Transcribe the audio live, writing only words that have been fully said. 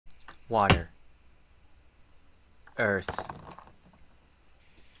water, earth,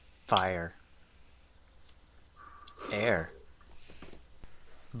 fire, air.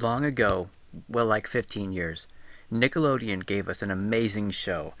 Long ago, well, like 15 years, Nickelodeon gave us an amazing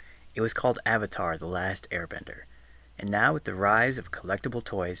show. It was called Avatar the Last Airbender. And now, with the rise of collectible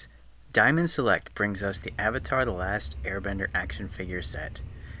toys, Diamond Select brings us the Avatar the Last Airbender action figure set.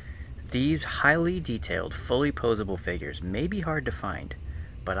 These highly detailed, fully posable figures may be hard to find,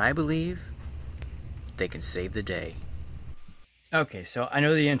 but I believe they can save the day. Okay, so I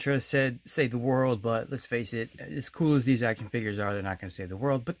know the intro said save the world, but let's face it, as cool as these action figures are, they're not going to save the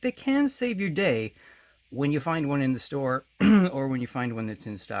world, but they can save your day when you find one in the store or when you find one that's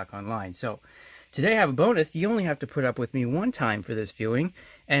in stock online. So today I have a bonus. You only have to put up with me one time for this viewing,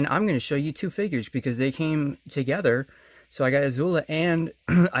 and I'm going to show you two figures because they came together. So I got Azula, and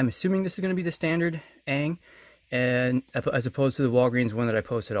I'm assuming this is going to be the standard Aang, and as opposed to the Walgreens one that I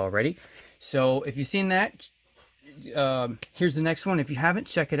posted already. So if you've seen that, here's the next one. If you haven't,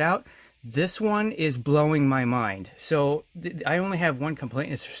 check it out. This one is blowing my mind. So I only have one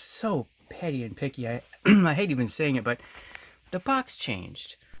complaint. It's so petty and picky. I hate even saying it, but the box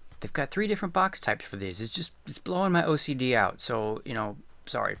changed. They've got 3 different box types for these. It's blowing my OCD out. So, you know,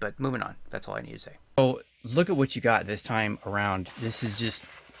 sorry, but moving on. That's all I need to say. So look at what you got this time around. This is just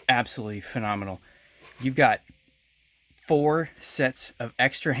absolutely phenomenal. You've got 4 sets of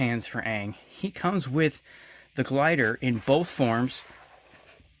extra hands for Aang. He comes with the glider in both forms,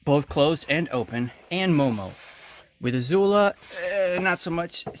 both closed and open, and Momo. With Azula, not so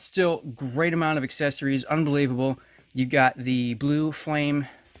much. Still, great amount of accessories, unbelievable. You got the blue flame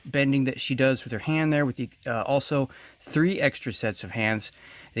bending that she does with her hand there, with the also 3 extra sets of hands.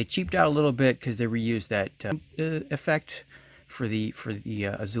 They cheaped out a little bit because they reused that effect for the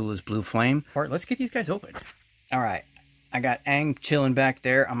Azula's blue flame. All right, let's get these guys open. All right, I got Aang chilling back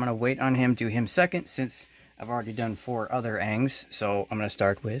there. I'm gonna wait on him, do him second, since I've already done 4 other Aangs. So I'm gonna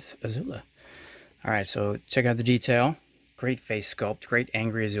start with Azula. All right, so check out the detail. Great face sculpt, great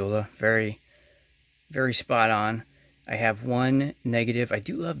angry Azula, very, very spot on. I have one negative. I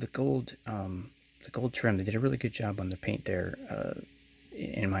do love the gold trim. They did a really good job on the paint there,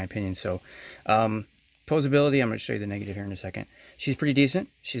 in my opinion. So, posability. I'm going to show you the negative here in a second. She's pretty decent.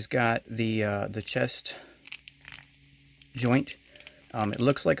 She's got the chest joint. It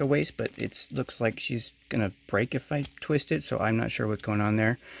looks like a waist, but it looks like she's going to break if I twist it, so I'm not sure what's going on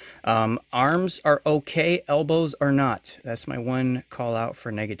there. Arms are okay, elbows are not. That's my one call out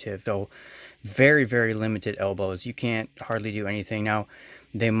for negative. So very, very limited elbows. You can't hardly do anything. Now,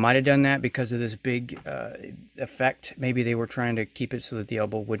 they might have done that because of this big effect. Maybe they were trying to keep it so that the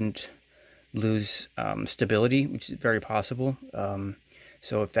elbow wouldn't lose stability, which is very possible.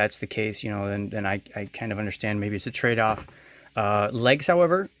 So if that's the case, you know, then I kind of understand maybe it's a trade-off. Legs,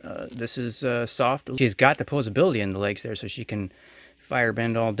 however, this is soft. She's got the posability in the legs there, so she can fire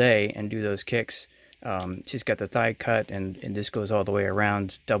bend all day and do those kicks. She's got the thigh cut, and this goes all the way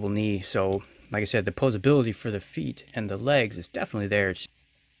around, double knee. So, like I said, the posability for the feet and the legs is definitely there.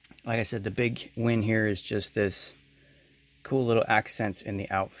 Like I said, the big win here is just this cool little accents in the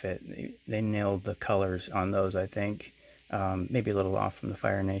outfit. They nailed the colors on those, I think. Maybe a little off from the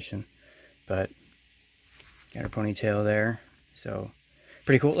Fire Nation, but got her ponytail there. So,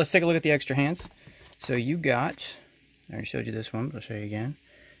 pretty cool. Let's take a look at the extra hands. So you got, I already showed you this one, but I'll show you again.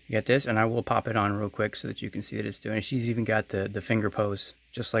 You got this, and I will pop it on real quick so that you can see that it's doing it. She's even got the finger pose,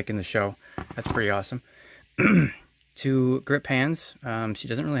 just like in the show. That's pretty awesome. 2 grip hands. She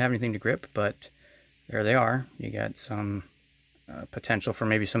doesn't really have anything to grip, but there they are. You got some potential for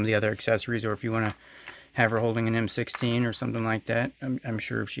maybe some of the other accessories, or if you want to have her holding an M16 or something like that. I'm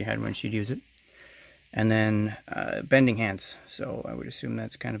sure if she had one, she'd use it. And then bending hands. So I would assume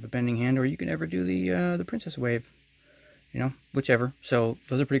that's kind of a bending hand, or you can ever do the princess wave. You know, whichever. So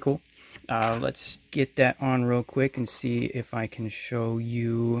those are pretty cool. Let's get that on real quick and see if I can show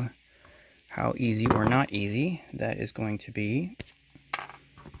you how easy or not easy that is going to be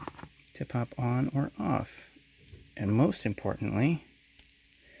to pop on or off. And most importantly,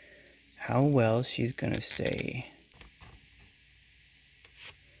 how well she's going to stay.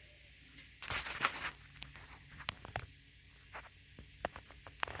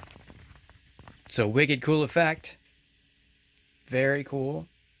 So wicked cool effect. Very cool.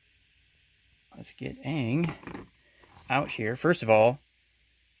 Let's get Aang out here. First of all,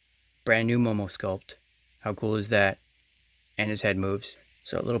 brand new Momo sculpt. How cool is that? And his head moves.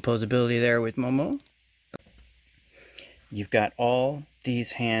 So a little posability there with Momo. You've got all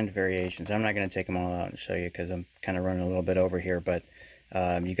these hand variations. I'm not going to take them all out and show you because I'm kind of running a little bit over here. But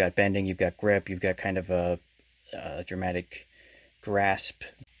you've got bending, you've got grip, you've got kind of a dramatic grasp.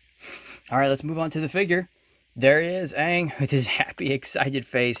 All right, let's move on to the figure. There he is, Aang, with his happy, excited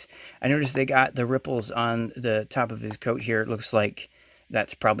face. I noticed they got the ripples on the top of his coat here. It looks like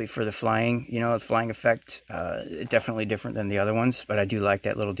that's probably for the flying, the flying effect. Definitely different than the other ones, but I do like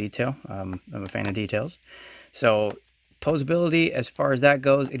that little detail. I'm a fan of details. So, posability, as far as that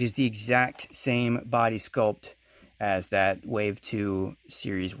goes, it is the exact same body sculpt as that Wave 2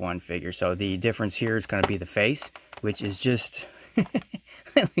 Series 1 figure. So the difference here is going to be the face, which is just...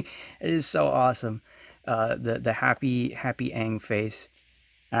 it is so awesome. The happy Aang face.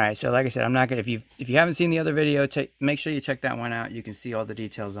 All right, so like I said, I'm not gonna. If you haven't seen the other video, make sure you check that one out. You can see all the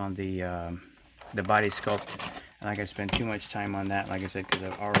details on the body sculpt. I'm not gonna spend too much time on that, like I said, because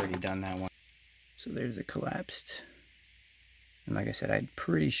I've already done that one. So there's the collapsed, and like I said, I'm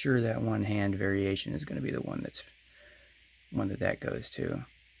pretty sure that one hand variation is gonna be the one that goes to. So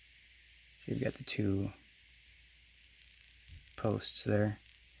you've got the two posts there,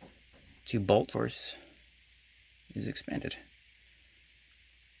 two bolts. Of course, is expanded.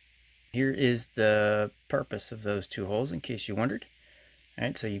 Here is the purpose of those two holes, in case you wondered. All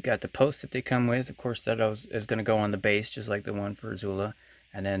right, so you've got the post that they come with. Of course, that is going to go on the base, just like the one for Azula.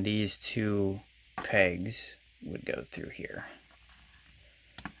 And then these two pegs would go through here.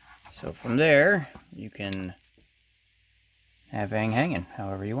 So from there, you can have Aang hanging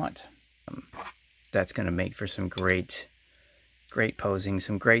however you want. That's going to make for some great posing,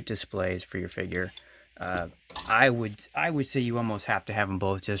 some great displays for your figure. I would say you almost have to have them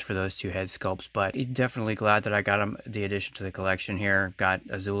both just for those two head sculpts, but definitely glad that I got them, the addition to the collection here. Got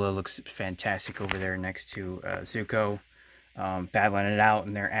Azula, looks fantastic over there next to Zuko, battling it out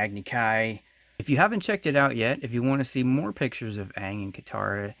in their Agni Kai. If you haven't checked it out yet, if you want to see more pictures of Aang and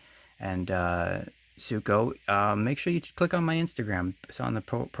Katara and Zuko, make sure you click on my Instagram. It's on the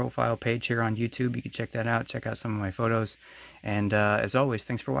profile page here on YouTube. You can check that out, check out some of my photos, and as always,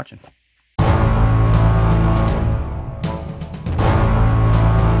 thanks for watching.